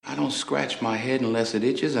don't scratch my head unless it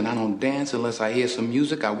itches, and I don't dance unless I hear some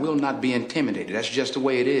music. I will not be intimidated. That's just the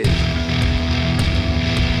way it is.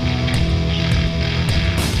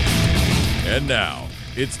 And now,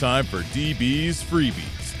 it's time for DB's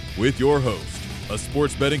Freebies with your host, a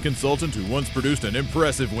sports betting consultant who once produced an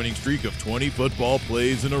impressive winning streak of 20 football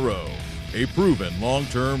plays in a row. A proven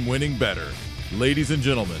long-term winning bettor. Ladies and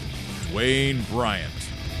gentlemen, Dwayne Bryant.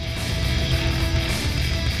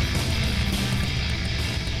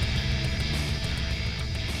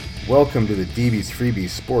 Welcome to the DB's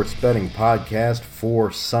Freebies Sports Betting Podcast for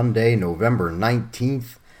Sunday, November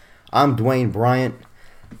 19th. I'm Dwayne Bryant.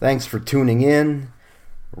 Thanks for tuning in.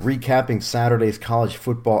 Recapping Saturday's college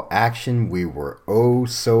football action, we were oh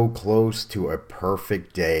so close to a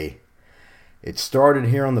perfect day. It started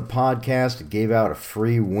here on the podcast. It gave out a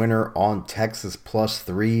free winner on Texas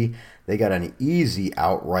 +3. They got an easy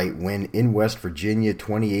outright win in West Virginia,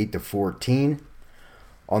 28-14.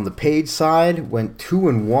 On the paid side, went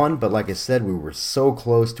 2-1, but like I said, we were so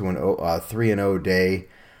close to a 3-0 day.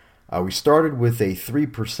 We started with a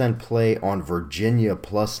 3% play on Virginia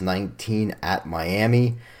 +19 at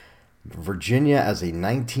Miami. Virginia as a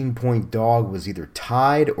 19-point dog was either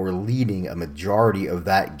tied or leading a majority of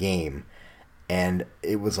that game. And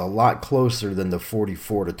it was a lot closer than the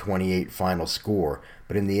 44-28 final score.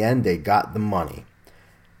 But in the end, they got the money.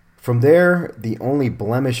 From there, the only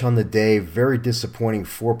blemish on the day, very disappointing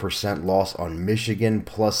 4% loss on Michigan,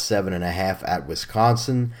 +7.5 at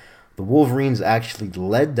Wisconsin. The Wolverines actually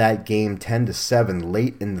led that game 10-7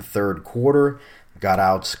 late in the third quarter, got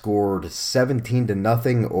outscored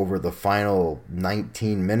 17-0 over the final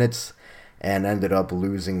 19 minutes, and ended up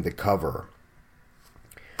losing the cover.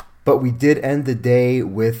 But we did end the day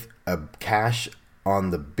with a cash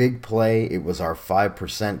on the big play. It was our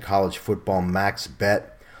 5% college football max bet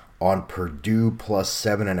on Purdue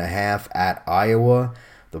 +7.5 at Iowa.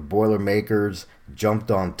 The Boilermakers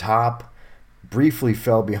jumped on top. Briefly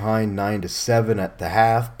fell behind 9-7 at the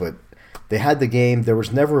half, but they had the game. There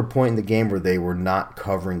was never a point in the game where they were not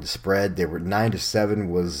covering the spread. They were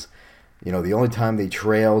 9-7 was, the only time they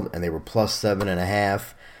trailed, and they were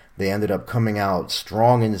 +7.5. They ended up coming out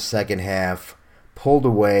strong in the second half, pulled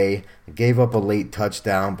away, gave up a late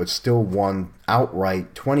touchdown, but still won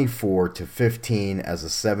outright 24-15 as a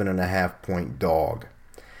 7.5 point dog.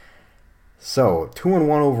 So,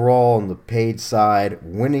 2-1 overall on the paid side,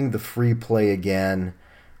 winning the free play again.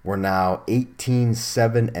 We're now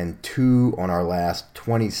 18-7-2 on our last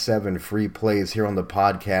 27 free plays here on the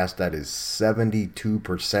podcast. That is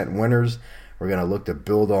 72% winners. We're going to look to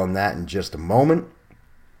build on that in just a moment.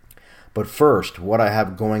 But first, what I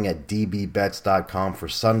have going at dbbets.com for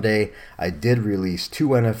Sunday, I did release 2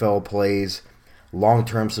 NFL plays.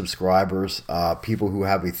 Long-term subscribers, people who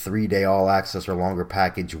have a 3-day all-access or longer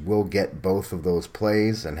package will get both of those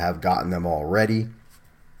plays and have gotten them already.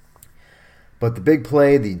 But the big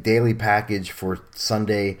play, the daily package for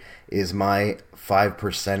Sunday, is my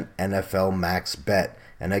 5% NFL max bet.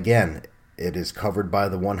 And again, it is covered by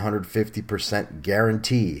the 150%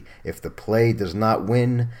 guarantee. If the play does not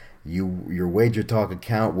win, your Wager Talk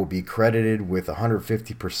account will be credited with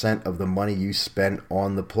 150% of the money you spent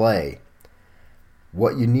on the play.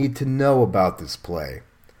 What you need to know about this play: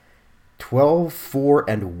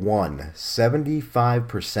 12-4-1,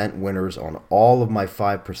 75% winners on all of my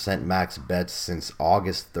 5% max bets since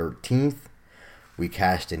August 13th. We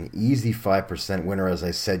cashed an easy 5% winner, as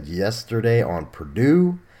I said yesterday, on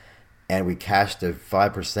Purdue. And we cashed a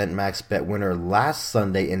 5% max bet winner last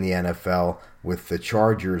Sunday in the NFL with the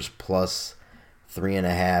Chargers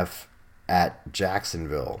 +3.5 at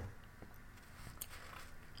Jacksonville.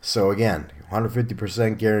 So again,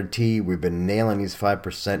 150% guarantee. We've been nailing these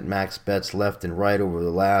 5% max bets left and right over the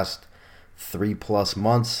last 3+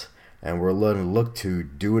 months. And we're going to look to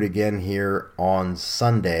do it again here on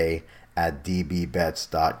Sunday at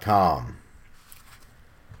dbbets.com.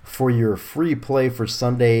 For your free play for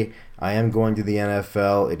Sunday, I am going to the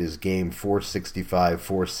NFL. It is game 465,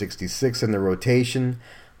 466 in the rotation.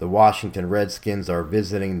 The Washington Redskins are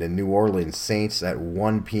visiting the New Orleans Saints at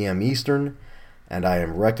 1 p.m. Eastern. And I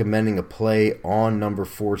am recommending a play on number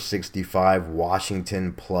 465,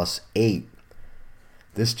 Washington +8.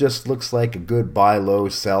 This just looks like a good buy low,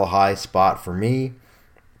 sell high spot for me.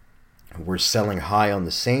 We're selling high on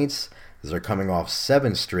the Saints as they're coming off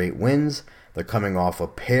 7 straight wins. They're coming off a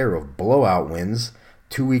pair of blowout wins.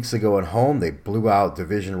 2 weeks ago at home, they blew out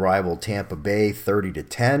division rival Tampa Bay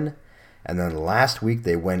 30-10. And then last week,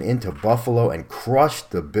 they went into Buffalo and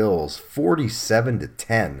crushed the Bills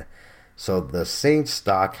 47-10. So the Saints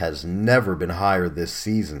stock has never been higher this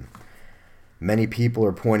season. Many people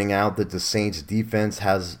are pointing out that the Saints defense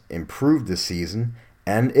has improved this season,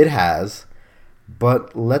 and it has,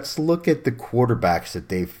 but let's look at the quarterbacks that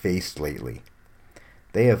they've faced lately.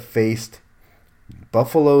 They have faced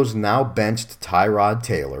Buffalo's now benched Tyrod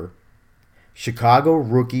Taylor, Chicago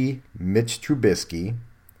rookie Mitch Trubisky,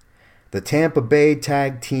 the Tampa Bay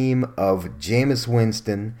tag team of Jameis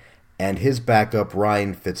Winston and his backup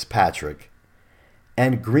Ryan Fitzpatrick,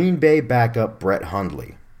 and Green Bay backup Brett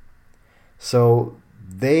Hundley. So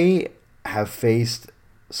they have faced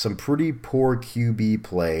some pretty poor QB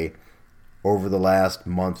play over the last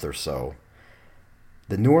month or so.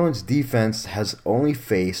 The New Orleans defense has only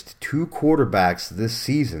faced 2 quarterbacks this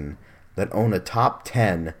season that own a top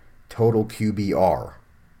 10 total QBR.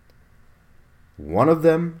 One of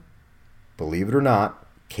them, believe it or not,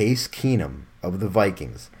 Case Keenum of the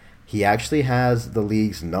Vikings. He actually has the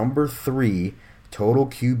league's number 3 total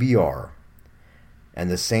QBR. And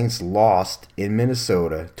the Saints lost in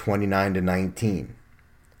Minnesota 29-19.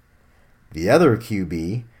 The other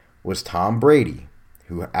QB was Tom Brady,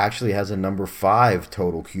 who actually has a number 5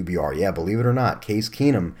 total QBR. Yeah, believe it or not, Case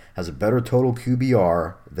Keenum has a better total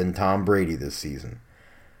QBR than Tom Brady this season.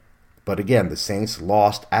 But again, the Saints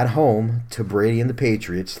lost at home to Brady and the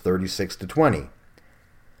Patriots 36-20.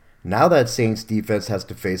 Now that Saints defense has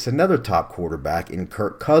to face another top quarterback in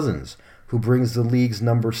Kirk Cousins, who brings the league's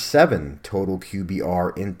number 7 total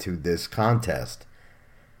QBR into this contest.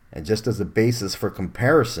 And just as a basis for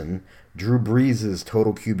comparison, Drew Brees'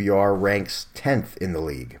 total QBR ranks 10th in the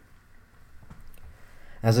league.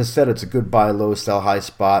 As I said, it's a good buy low, sell high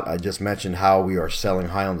spot. I just mentioned how we are selling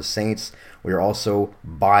high on the Saints. We are also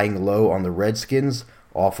buying low on the Redskins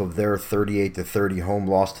off of their 38-30 home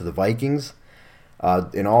loss to the Vikings.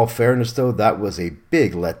 In all fairness, though, that was a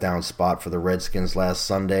big letdown spot for the Redskins last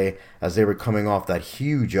Sunday as they were coming off that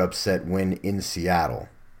huge upset win in Seattle.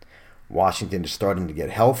 Washington is starting to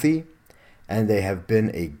get healthy, and they have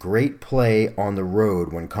been a great play on the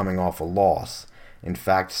road when coming off a loss. In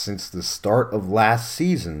fact, since the start of last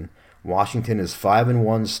season, Washington is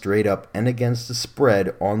 5-1 straight up and against the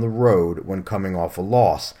spread on the road when coming off a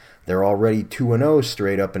loss. They're already 2-0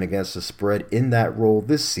 straight up and against the spread in that role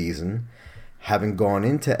this season, having gone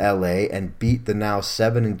into LA and beat the now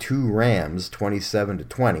 7-2 Rams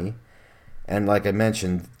 27-20, and like I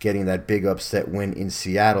mentioned, getting that big upset win in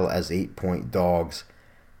Seattle as 8-point dogs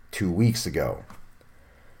 2 weeks ago.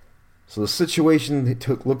 So the situation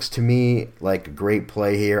looks to me like a great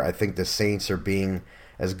play here. I think the Saints are being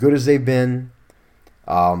as good as they've been.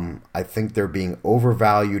 I think they're being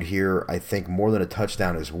overvalued here. I think more than a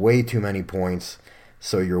touchdown is way too many points.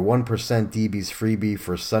 So your 1% DB's freebie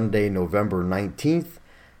for Sunday, November 19th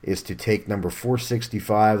is to take number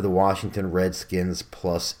 465, the Washington Redskins,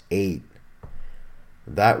 +8.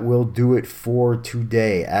 That will do it for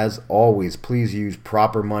today. As always, please use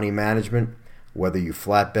proper money management. Whether you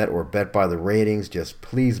flat bet or bet by the ratings, just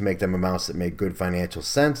please make them amounts that make good financial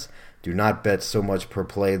sense. Do not bet so much per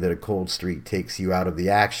play that a cold streak takes you out of the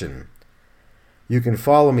action. You can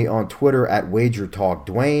follow me on Twitter at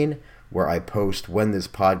WagerTalkDwayne, where I post when this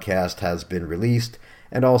podcast has been released,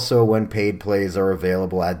 and also when paid plays are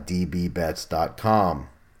available at dbbets.com.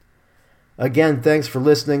 Again, thanks for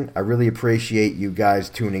listening. I really appreciate you guys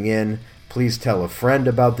tuning in. Please tell a friend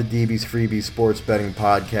about the DB's Freebie Sports Betting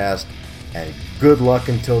Podcast, and good luck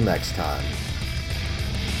until next time.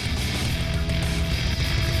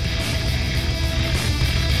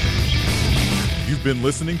 You've been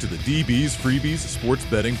listening to the DB's Freebies Sports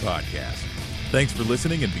Betting Podcast. Thanks for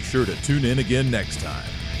listening, and be sure to tune in again next time.